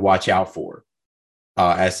team to watch out for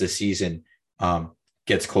as the season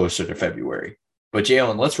gets closer to February. But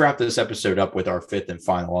Jalen, let's wrap this episode up with our 5th and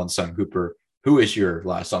final unsung Hooper. Who is your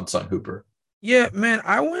last unsung Hooper? Yeah, man,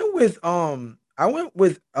 I went with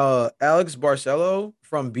Alex Barcelo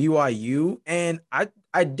from BYU, and I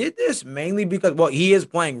did this mainly because he is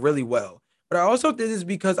playing really well, but I also did this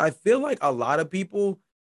because I feel like a lot of people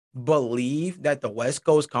believe that the West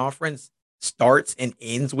Coast Conference starts and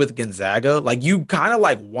ends with Gonzaga. Like you kind of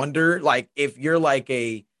like wonder like if you're like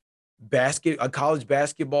a college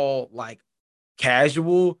basketball like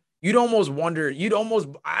casual, I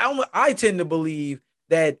tend to believe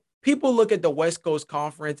that people look at the West Coast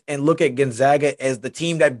Conference and look at Gonzaga as the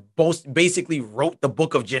team that most basically wrote the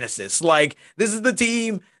book of Genesis. Like, this is the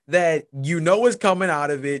team that is coming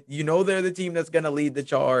out of it. They're the team that's going to lead the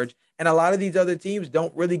charge. And a lot of these other teams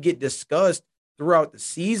don't really get discussed throughout the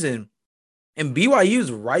season. And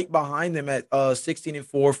BYU's right behind them at 16-4,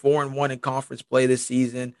 4-1 in conference play this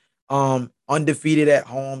season. Undefeated at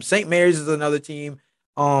home. St. Mary's is another team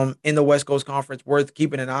in the West Coast Conference worth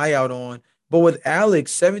keeping an eye out on. But with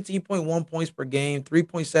Alex, 17.1 points per game,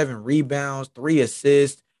 3.7 rebounds, 3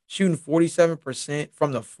 assists, shooting 47%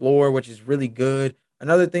 from the floor, which is really good.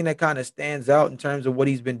 Another thing that kind of stands out in terms of what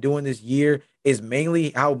he's been doing this year is mainly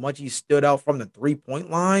how much he stood out from the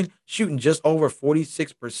 3-point line, shooting just over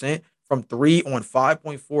 46% from 3 on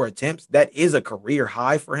 5.4 attempts. That is a career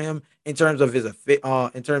high for him in terms of his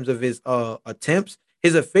attempts.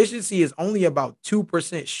 His efficiency is only about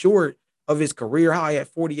 2% short of his career high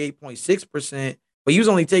at 48.6%, but he was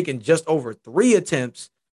only taking just over 3 attempts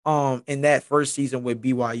in that first season with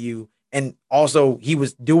BYU. And also he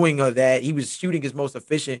was doing that. He was shooting his most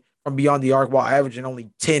efficient from beyond the arc while averaging only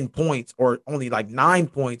 10 points or only like 9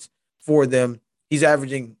 points for them. He's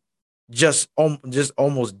averaging just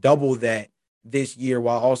almost double that this year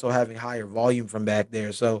while also having higher volume from back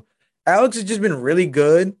there. So Alex has just been really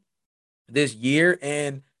good this year.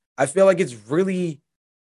 And I feel like it's really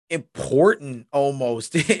important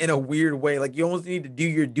almost in a weird way. Like you almost need to do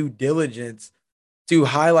your due diligence to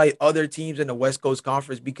highlight other teams in the West Coast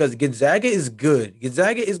Conference because Gonzaga is good.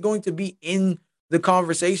 Gonzaga is going to be in the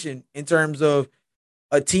conversation in terms of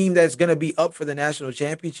a team that's going to be up for the national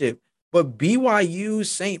championship. But BYU,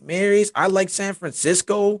 St. Mary's, I like San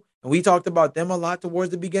Francisco, and we talked about them a lot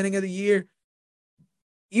towards the beginning of the year.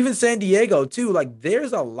 Even San Diego, too. Like,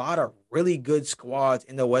 there's a lot of really good squads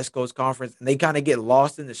in the West Coast Conference, and they kind of get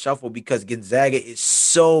lost in the shuffle because Gonzaga is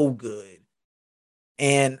so good.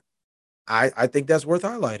 And I think that's worth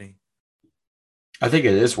highlighting. I think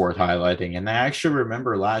it is worth highlighting. And I actually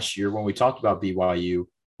remember last year when we talked about BYU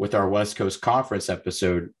with our West Coast Conference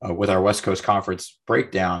episode, with our West Coast Conference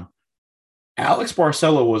breakdown, Alex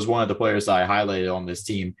Barcelo was one of the players that I highlighted on this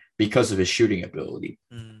team because of his shooting ability.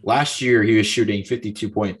 Last year, he was shooting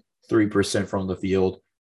 52.3% from the field,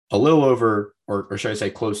 a little over, or should I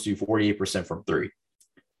say close to 48% from 3.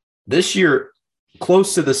 This year,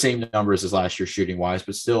 close to the same numbers as last year shooting wise,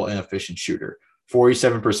 but still an efficient shooter.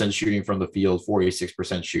 47% shooting from the field,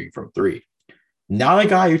 46% shooting from 3. Not a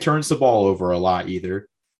guy who turns the ball over a lot either.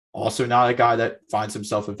 Also not a guy that finds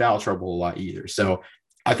himself in foul trouble a lot either. So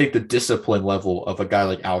I think the discipline level of a guy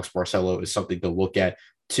like Alex Barcelo is something to look at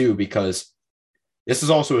too, because this is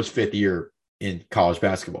also his fifth year in college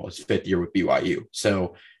basketball, his fifth year with BYU.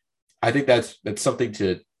 So I think that's something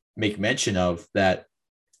to make mention of, that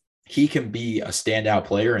he can be a standout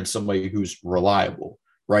player and somebody who's reliable,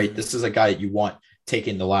 right? Mm, This is a guy that you want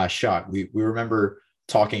taking the last shot. We remember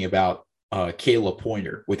talking about Caleb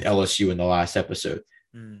Pointer with LSU in the last episode.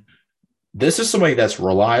 mm. This is somebody that's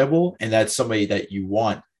reliable, and that's somebody that you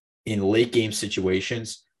want in late game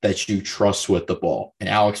situations that you trust with the ball. And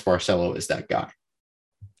Alex Barcelo is that guy.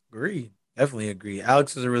 Agree. Definitely agree.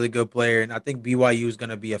 Alex is a really good player, and I think BYU is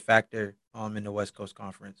going to be a factor in the West Coast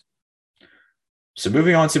Conference. So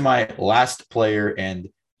moving on to my last player, and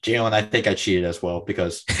Jalen, I think I cheated as well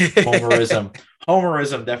because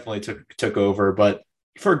homerism definitely took over, but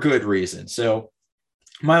for good reason. So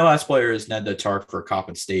my last player is Ned Tark for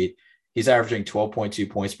Coppin State. He's averaging 12.2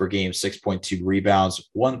 points per game, 6.2 rebounds,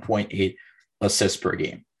 1.8 assists per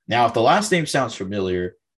game. Now, if the last name sounds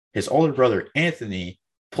familiar, his older brother Anthony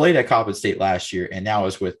played at Coppin State last year and now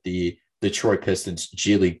is with the Detroit Pistons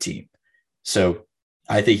G League team. So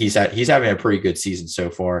I think he's having a pretty good season so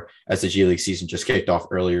far, as the G League season just kicked off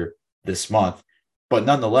earlier this month. But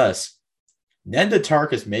nonetheless, Nenda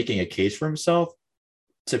Tark is making a case for himself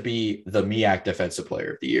to be the MEAC Defensive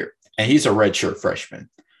Player of the Year, and he's a redshirt freshman.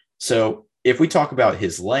 So if we talk about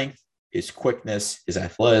his length, his quickness, his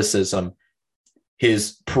athleticism,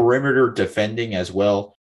 his perimeter defending as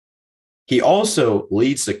well, he also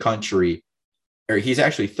leads the country, or he's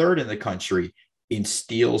actually third in the country in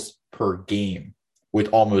steals per game with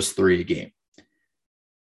almost 3 a game.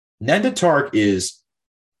 Nenda Tark is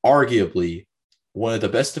arguably one of the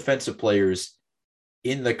best defensive players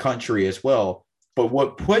in the country as well. But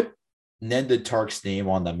what put Nenda Tark's name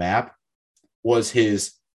on the map was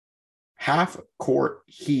his half-court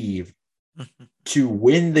heave to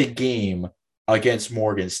win the game against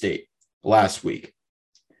Morgan State last week.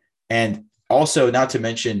 And also, not to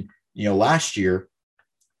mention, last year,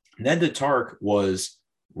 Nenda Tark was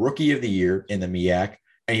Rookie of the Year in the MEAC,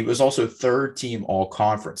 and he was also third team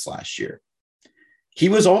all-conference last year. He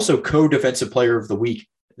was also co-defensive player of the week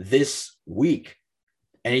this week,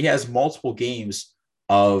 and he has multiple games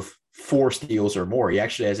of 4 steals or more. He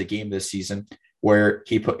actually has a game this season where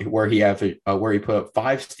he put up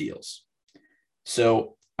 5 steals.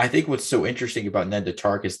 So I think what's so interesting about Nenda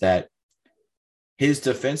Tark is that his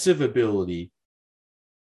defensive ability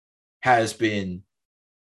has been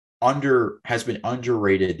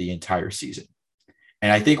underrated the entire season.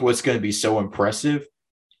 And I think what's going to be so impressive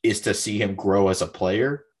is to see him grow as a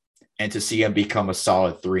player and to see him become a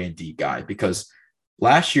solid 3-and-D guy, because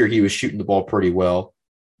last year he was shooting the ball pretty well.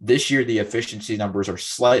 This year the efficiency numbers are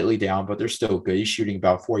slightly down, but they're still good. He's shooting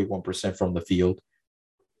about 41% from the field.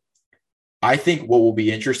 I think what will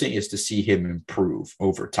be interesting is to see him improve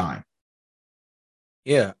over time.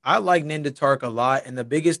 Yeah, I like Nenda Tark a lot. And the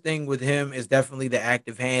biggest thing with him is definitely the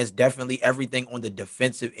active hands, definitely everything on the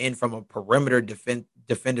defensive end from a perimeter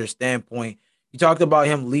defender standpoint. You talked about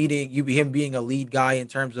him him being a lead guy in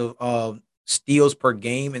terms of steals per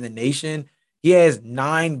game in the nation. He has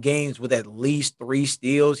 9 games with at least 3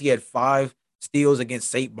 steals. He had 5 steals against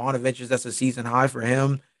St. Bonaventure's. That's a season high for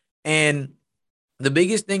him. And the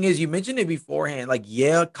biggest thing is, you mentioned it beforehand, like,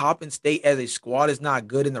 yeah, Coppin State as a squad is not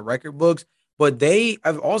good in the record books, but they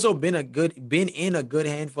have also been in a good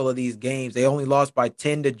handful of these games. They only lost by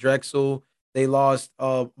 10 to Drexel. They lost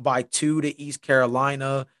by 2 to East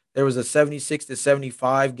Carolina. There was a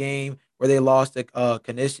 76-75 game where they lost to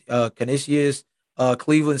Canisius.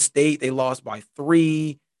 Cleveland State, they lost by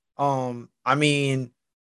 3. I mean,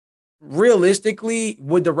 realistically,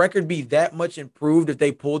 would the record be that much improved if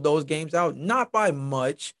they pulled those games out? Not by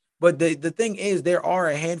much. But the thing is, there are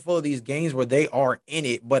a handful of these games where they are in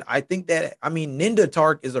it. But I think that, Nenda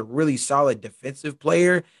Tark is a really solid defensive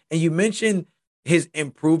player. And you mentioned his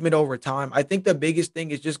improvement over time. I think the biggest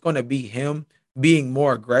thing is just going to be him being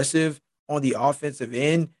more aggressive on the offensive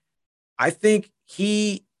end. I think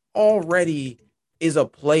he already is a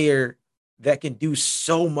player that can do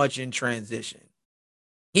so much in transition.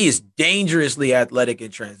 He is dangerously athletic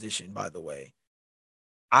in transition, by the way.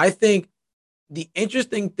 I think the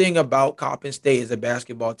interesting thing about Coppin State as a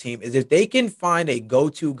basketball team is if they can find a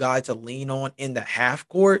go-to guy to lean on in the half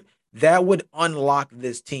court, that would unlock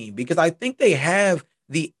this team, because I think they have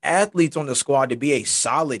the athletes on the squad to be a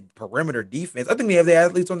solid perimeter defense. I think they have the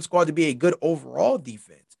athletes on the squad to be a good overall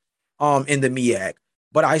defense in the MEAC.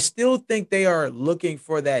 But I still think they are looking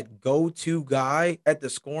for that go-to guy at the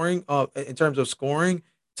scoring in terms of scoring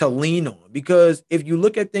to lean on. Because if you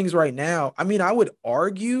look at things right now, I would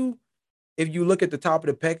argue, if you look at the top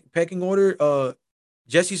of the pecking order,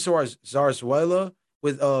 Jesse Zarzuela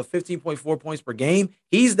with 15.4 points per game.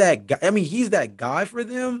 He's that guy. I mean, he's that guy for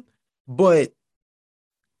them, but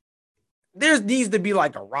there needs to be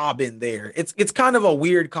like a Robin there. It's kind of a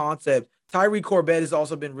weird concept. Tyree Corbett has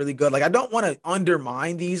also been really good. Like, I don't want to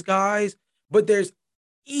undermine these guys, but there's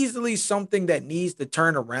easily something that needs to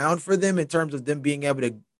turn around for them in terms of them being able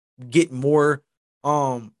to get more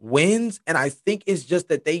wins. And I think it's just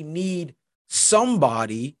that they need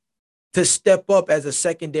somebody to step up as a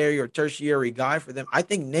secondary or tertiary guy for them. I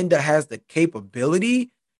think Ninda has the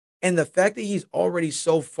capability, and the fact that he's already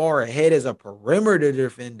so far ahead as a perimeter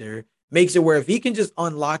defender makes it where if he can just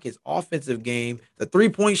unlock his offensive game, the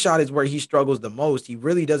 3-point shot is where he struggles the most. He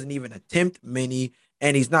really doesn't even attempt many,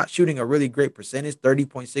 and he's not shooting a really great percentage,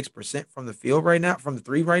 30.6% from the field right now, from the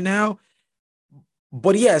three right now.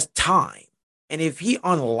 But he has time. And if he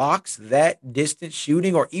unlocks that distance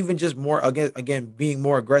shooting, or even just more again being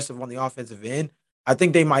more aggressive on the offensive end, I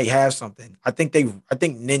think they might have something. I think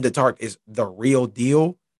Ninda Tark is the real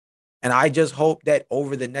deal. And I just hope that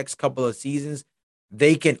over the next couple of seasons,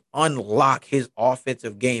 they can unlock his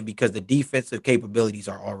offensive game because the defensive capabilities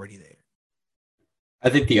are already there. I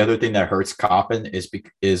think the other thing that hurts Coppin is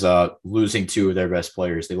losing two of their best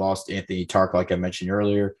players. They lost Anthony Tark, like I mentioned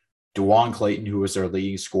earlier. DeJuan Clayton, who was their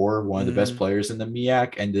leading scorer, one of the best players in the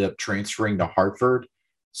MEAC, ended up transferring to Hartford.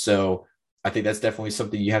 So I think that's definitely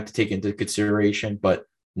something you have to take into consideration. But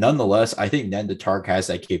nonetheless, I think Ninda Tark has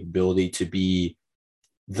that capability to be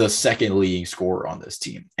the second leading scorer on this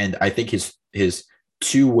team. And I think his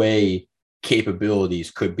two-way capabilities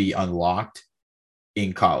could be unlocked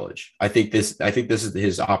in college. I think this is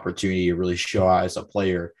his opportunity to really show out as a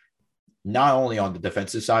player, not only on the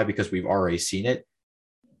defensive side, because we've already seen it,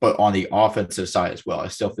 but on the offensive side as well. I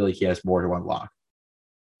still feel like he has more to unlock.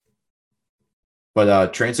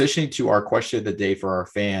 But transitioning to our question of the day for our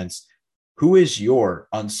fans, who is your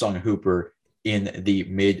unsung hooper in the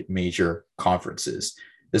mid-major conferences?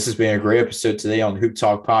 This has been a great episode today on the Hoop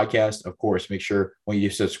Talk podcast. Of course, make sure when you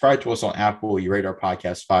subscribe to us on Apple, you rate our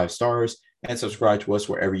podcast 5 stars and subscribe to us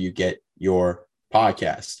wherever you get your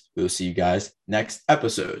podcast. We'll see you guys next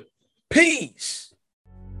episode. Peace.